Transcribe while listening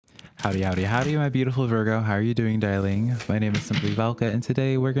Howdy, howdy, howdy, my beautiful Virgo. How are you doing, darling? My name is SimplyVelca, and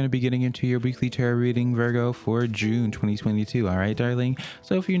today we're going to be getting into your weekly tarot reading, Virgo, for June 2022. All right, darling?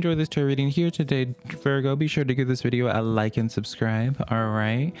 So if you enjoyed this tarot reading here today, Virgo, be sure to give this video a like and subscribe, all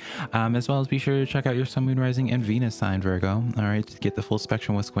right? As well as be sure to check out your Sun, Moon, Rising, and Venus sign, Virgo, all right, to get the full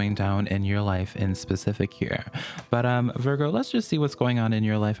spectrum of what's going down in your life in specific here. But Virgo, let's just see what's going on in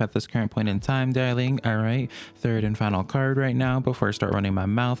your life at this current point in time, darling, all right? Third and final card right now before I start running my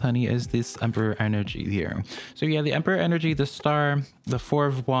mouth, honey, is this Emperor energy here. So yeah, the Emperor energy, the Star, the Four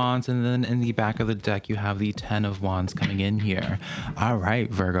of Wands, and then in the back of the deck you have the Ten of Wands coming in here. All right,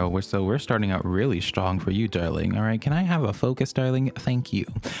 Virgo, we're starting out really strong for you, darling. All right, can I have a focus, darling? Thank you.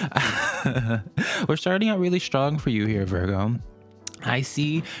 We're starting out really strong for you here, Virgo. I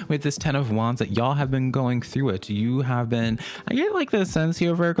see with this Ten of Wands that y'all have been going through it. You have been, I get like this sense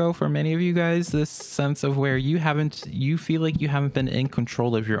here, Virgo, for many of you guys, this sense of where you feel like you haven't been in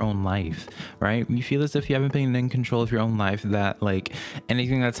control of your own life, right? You feel as if you haven't been in control of your own life, that like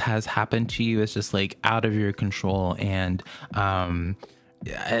anything that has happened to you is just like out of your control. And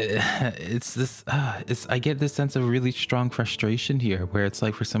it's this I get this sense of really strong frustration here, where it's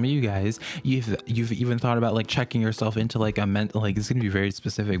like for some of you guys, you've even thought about like checking yourself into like a mental, like it's gonna be very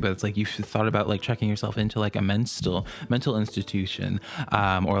specific, but it's like you've thought about like checking yourself into like a mental institution,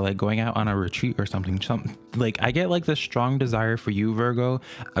 or like going out on a retreat or something. Like I get like the strong desire for you, Virgo,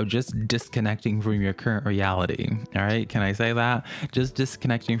 of just disconnecting from your current reality. All right, can I say that? Just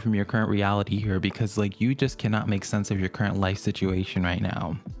disconnecting from your current reality here, because like you just cannot make sense of your current life situation right now.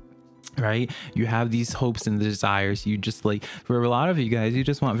 Right, you have these hopes and desires. You just like, for a lot of you guys, you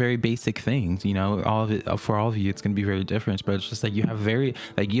just want very basic things, you know. All of it, for all of you, it's going to be very different, but it's just like you have very,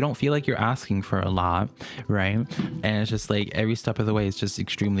 like, you don't feel like you're asking for a lot, right? And it's just like every step of the way it's just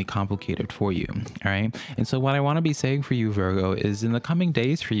extremely complicated for you. All right, and so what I want to be saying for you, Virgo, is in the coming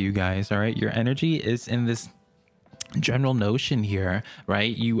days for you guys, all right, your energy is in this general notion here,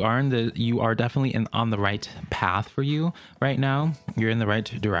 right? You are definitely on the right path for you right now. You're in the right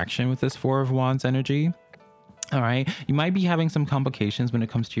direction with this Four of Wands energy. All right, you might be having some complications when it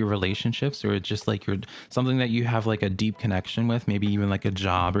comes to your relationships, or it's just like you're something that you have like a deep connection with, maybe even like a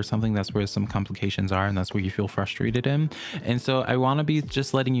job or something. That's where some complications are, and that's where you feel frustrated in. And so I want to be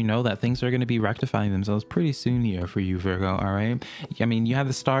just letting you know that things are going to be rectifying themselves pretty soon here for you, Virgo. All right, I mean, you have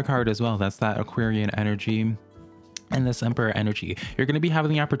the Star card as well. That's that Aquarian energy. And this Emperor energy, you're going to be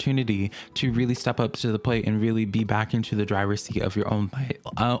having the opportunity to really step up to the plate and really be back into the driver's seat of your own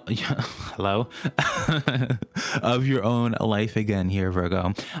hello of your own life again here,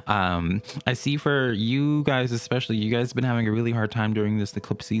 Virgo. I see for you guys, especially, you guys have been having a really hard time during this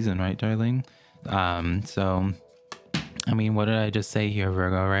eclipse season, right, darling? So I mean, what did I just say here,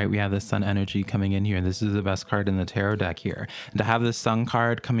 Virgo, right? We have the Sun energy coming in here. This is the best card in the tarot deck here. And to have the Sun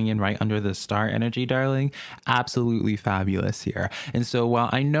card coming in right under the Star energy, darling, absolutely fabulous here. And so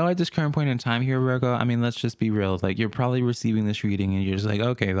while I know at this current point in time here, Virgo, I mean, let's just be real. Like, you're probably receiving this reading and you're just like,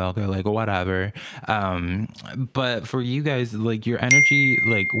 okay, Velka, like, whatever. But for you guys, like, your energy,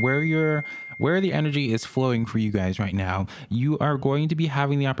 like, where the energy is flowing for you guys right now, you are going to be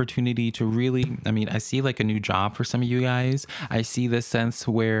having the opportunity to really, I mean, I see like a new job for some of you guys. I see this sense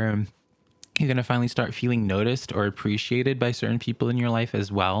where you're going to finally start feeling noticed or appreciated by certain people in your life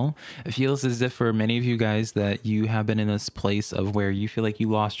as well. It feels as if for many of you guys that you have been in this place of where you feel like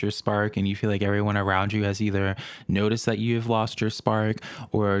you lost your spark, and you feel like everyone around you has either noticed that you have lost your spark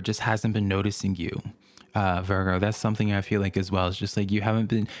or just hasn't been noticing you. Virgo, that's something I feel like as well. It's just like you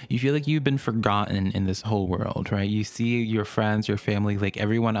feel like you've been forgotten in this whole world, right? You see your friends, your family, like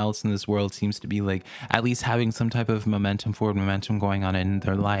everyone else in this world seems to be like at least having some type of forward momentum going on in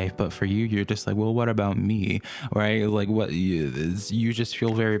their life, but for you, you're just like, well, what about me, right? Like you just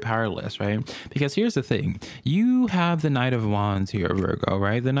feel very powerless, right? Because here's the thing, you have the Knight of Wands here, Virgo,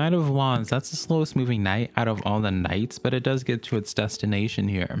 right? The Knight of Wands, that's the slowest moving knight out of all the knights, but it does get to its destination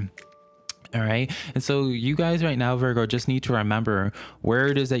here. All right, and so you guys right now, Virgo, just need to remember where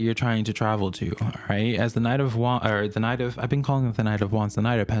it is that you're trying to travel to. All right, as the Knight of Wands, or the Knight of, I've been calling it the Knight of Wands, the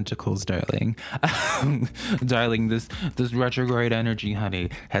Knight of Pentacles, darling. Darling, this retrograde energy, honey,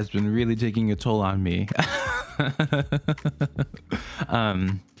 has been really taking a toll on me.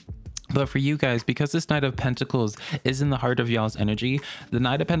 But for you guys, because this Knight of Pentacles is in the heart of y'all's energy, the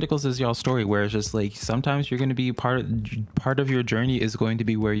Knight of Pentacles is y'all's story, where it's just like sometimes you're going to be part of your journey is going to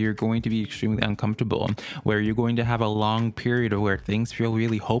be where you're going to be extremely uncomfortable, where you're going to have a long period of where things feel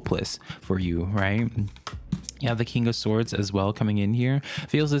really hopeless for you, right? You have the King of Swords as well coming in here.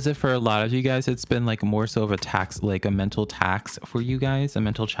 Feels as if for a lot of you guys, it's been like more so of a tax, like a mental tax for you guys, a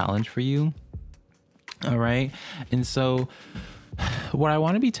mental challenge for you. All right. And so What I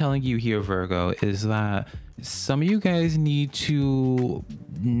want to be telling you here, Virgo, is that some of you guys need to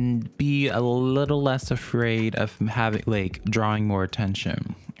be a little less afraid of having like drawing more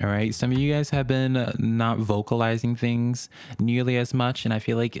attention. All right, some of you guys have been not vocalizing things nearly as much, and I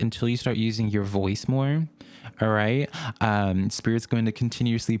feel like until you start using your voice more, all right, spirit's going to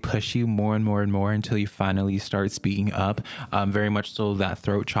continuously push you more and more and more until you finally start speaking up. Very much so that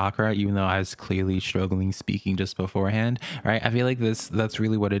throat chakra, even though I was clearly struggling speaking just beforehand. All right, I feel like that's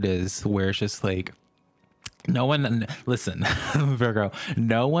really what it is, where it's just like, no one, listen, Virgo,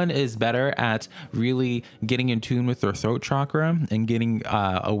 no one is better at really getting in tune with their throat chakra and getting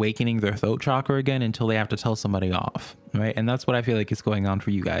awakening their throat chakra again until they have to tell somebody off. Right. And that's what I feel like is going on for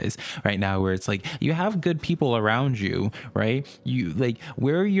you guys right now, where it's like you have good people around you. Right. You like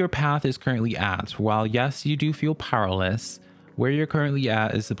where your path is currently at. While, yes, you do feel powerless, where you're currently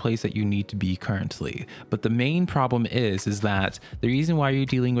at is the place that you need to be currently. But the main problem is that the reason why you're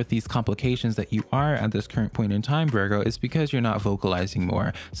dealing with these complications that you are at this current point in time, Virgo, is because you're not vocalizing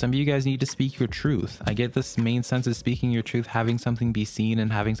more. Some of you guys need to speak your truth. I get this main sense of speaking your truth, having something be seen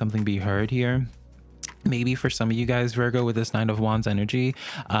and having something be heard here. Maybe for some of you guys, Virgo, with this Nine of Wands energy,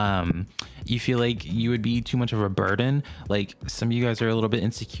 you feel like you would be too much of a burden. Like some of you guys are a little bit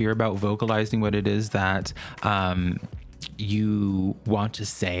insecure about vocalizing what it is that you want to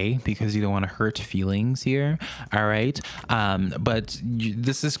say, because you don't want to hurt feelings here. All right, but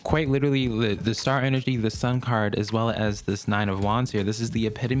this is quite literally the star energy, the sun card, as well as this Nine of Wands here. This is the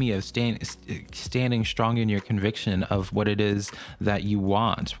epitome of standing strong in your conviction of what it is that you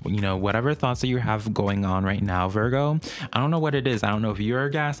want. You know, whatever thoughts that you have going on right now, Virgo, I don't know what it is. I don't know if you're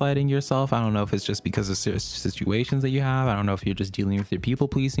gaslighting yourself. I don't know if it's just because of situations that you have. I don't know if you're just dealing with your people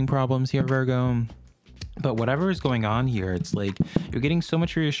pleasing problems here, Virgo. But whatever is going on here, it's like you're getting so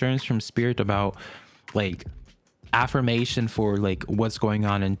much reassurance from spirit about like affirmation for like what's going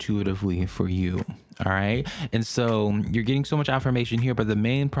on intuitively for you. All right. And so you're getting so much affirmation here. But the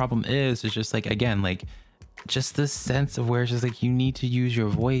main problem is just like, again, like just this sense of where it's just like you need to use your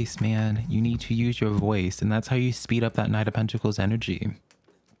voice, man. You need to use your voice. And that's how you speed up that Knight of Pentacles energy.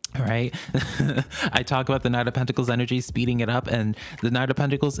 Right. I talk about the Knight of Pentacles energy, speeding it up, and the Knight of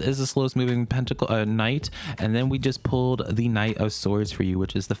Pentacles is the slowest moving knight. And then we just pulled the Knight of Swords for you,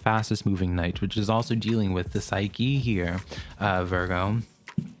 which is the fastest moving knight, which is also dealing with the psyche here, Virgo.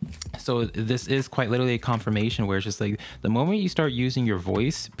 So this is quite literally a confirmation where it's just like the moment you start using your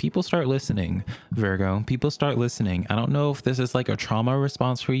voice, people start listening, Virgo. People start listening. I don't know if this is like a trauma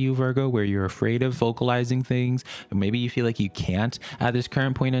response for you, Virgo, where you're afraid of vocalizing things. Or maybe you feel like you can't at this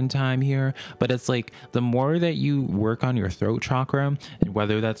current point in time here. But it's like the more that you work on your throat chakra, and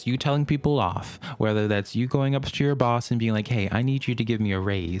whether that's you telling people off, whether that's you going up to your boss and being like, hey, I need you to give me a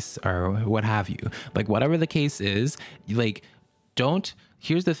raise or what have you. Like whatever the case is, like don't.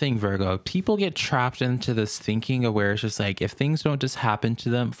 Here's the thing, Virgo, people get trapped into this thinking of where it's just like, if things don't just happen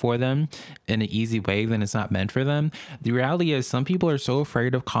to them for them in an easy way, then it's not meant for them. The reality is some people are so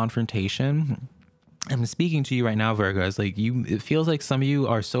afraid of confrontation. I'm speaking to you right now, Virgo. It's like it feels like some of you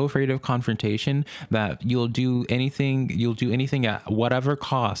are so afraid of confrontation that you'll do anything at whatever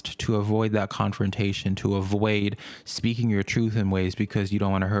cost to avoid that confrontation, to avoid speaking your truth in ways because you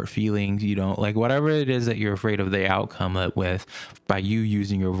don't want to hurt feelings. You don't like whatever it is that you're afraid of the outcome with by you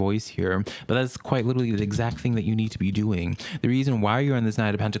using your voice here. But that's quite literally the exact thing that you need to be doing. The reason why you're on this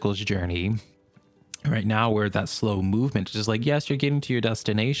Knight of Pentacles journey right now, where that slow movement is just like, yes, you're getting to your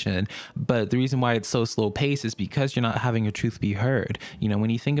destination, but the reason why it's so slow pace is because you're not having your truth be heard. You know, when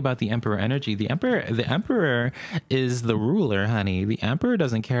you think about the Emperor energy, the Emperor is the ruler, honey. The Emperor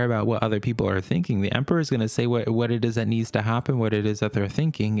doesn't care about what other people are thinking. The Emperor is going to say what it is that needs to happen, what it is that they're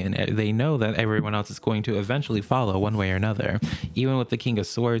thinking, and they know that everyone else is going to eventually follow one way or another. Even with the King of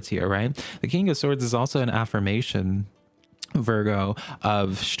Swords here, right? The King of Swords is also an affirmation, Virgo,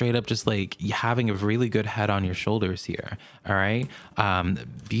 of straight up just like having a really good head on your shoulders here. All right.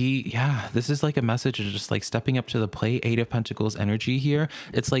 This is like a message of just like stepping up to the plate. Eight of Pentacles energy here.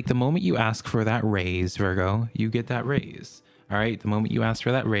 It's like the moment you ask for that raise, Virgo, you get that raise. All right. The moment you ask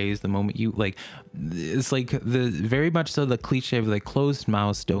for that raise, the moment you like, it's like the very much so the cliche of like closed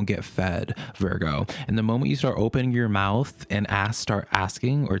mouths don't get fed, Virgo. And the moment you start opening your mouth and start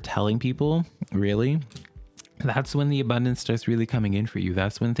asking or telling people, really, that's when the abundance starts really coming in for you.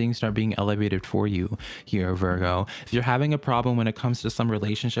 That's when things start being elevated for you here, Virgo. If you're having a problem when it comes to some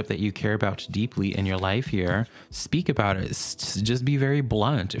relationship that you care about deeply in your life here, speak about it. Just be very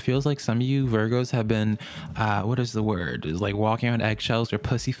blunt. It feels like some of you Virgos have been, what is the word? Like walking on eggshells or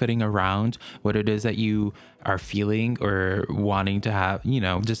pussyfooting around what it is that you are feeling or wanting to have, you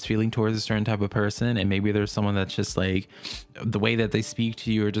know, just feeling towards a certain type of person. And maybe there's someone that's just like the way that they speak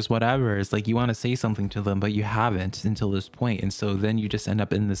to you or just whatever. It's like you want to say something to them, but you haven't until this point. And so then you just end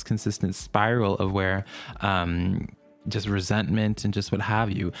up in this consistent spiral of where just resentment and just what have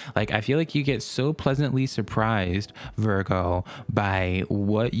you. Like, I feel like you get so pleasantly surprised, Virgo, by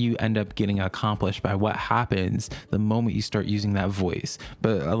what you end up getting accomplished, by what happens the moment you start using that voice.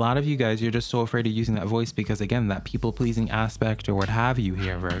 But a lot of you guys, you're just so afraid of using that voice because, again, that people pleasing aspect or what have you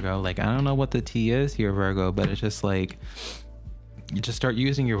here, Virgo. Like, I don't know what the tea is here, Virgo, but it's just like, you just start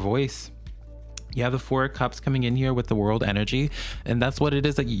using your voice. You have the Four of Cups coming in here with the world energy. And that's what it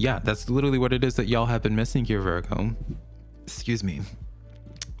is that, yeah, that's literally what it is that y'all have been missing here, Virgo. Excuse me.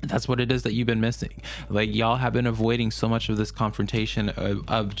 That's what it is that you've been missing. Like, y'all have been avoiding so much of this confrontation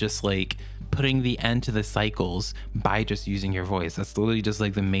of just like putting the end to the cycles by just using your voice. That's literally just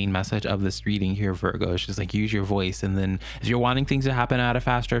like the main message of this reading here, Virgo. It's just like, use your voice. And then if you're wanting things to happen at a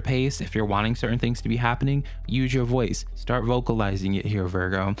faster pace, if you're wanting certain things to be happening, use your voice. Start vocalizing it here,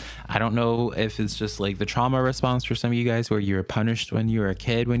 Virgo. I don't know if it's just like the trauma response for some of you guys where you were punished when you were a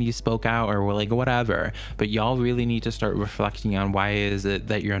kid when you spoke out or like whatever, but y'all really need to start reflecting on why is it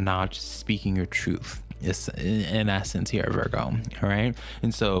that you're not speaking your truth. Is in essence here, Virgo. All right.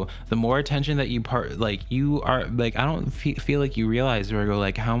 And so the more attention that you you are like, I don't feel like you realize, Virgo,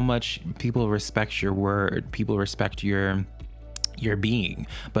 like how much people respect your word, people respect your being,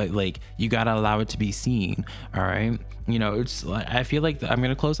 but like you gotta allow it to be seen. All right. You know, it's like, I feel like I'm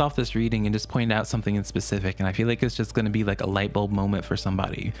gonna close off this reading and just point out something in specific, and I feel like it's just gonna be like a light bulb moment for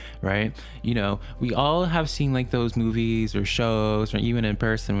somebody, right? You know, we all have seen like those movies or shows or even in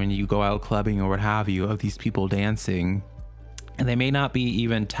person when you go out clubbing or what have you, of these people dancing. And they may not be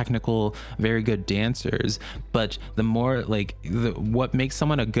even technical, very good dancers, but the more like what makes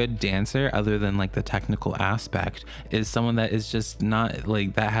someone a good dancer other than like the technical aspect is someone that is just not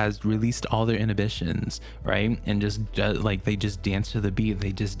like, that has released all their inhibitions, right? And just like they just dance to the beat.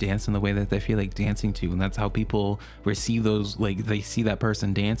 They just dance in the way that they feel like dancing to. And that's how people receive those, like they see that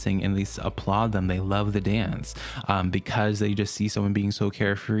person dancing and they applaud them. They love the dance because they just see someone being so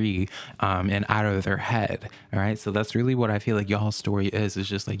carefree and out of their head. All right. So that's really what I feel like y'all's story is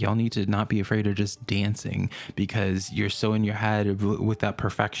just like, y'all need to not be afraid of just dancing because you're so in your head with that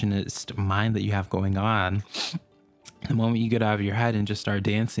perfectionist mind that you have going on. The moment you get out of your head and just start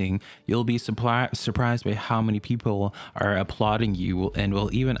dancing, you'll be surprised by how many people are applauding you and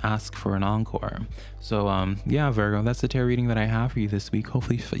will even ask for an encore. So yeah, Virgo, that's the tarot reading that I have for you this week.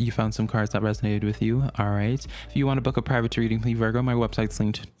 Hopefully you found some cards that resonated with you. All right. If you want to book a private reading, please, Virgo, my website's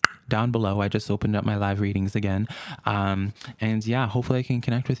linked down below. I just opened up my live readings again. And yeah, hopefully I can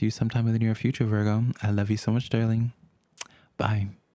connect with you sometime in the near future, Virgo. I love you so much, darling. Bye.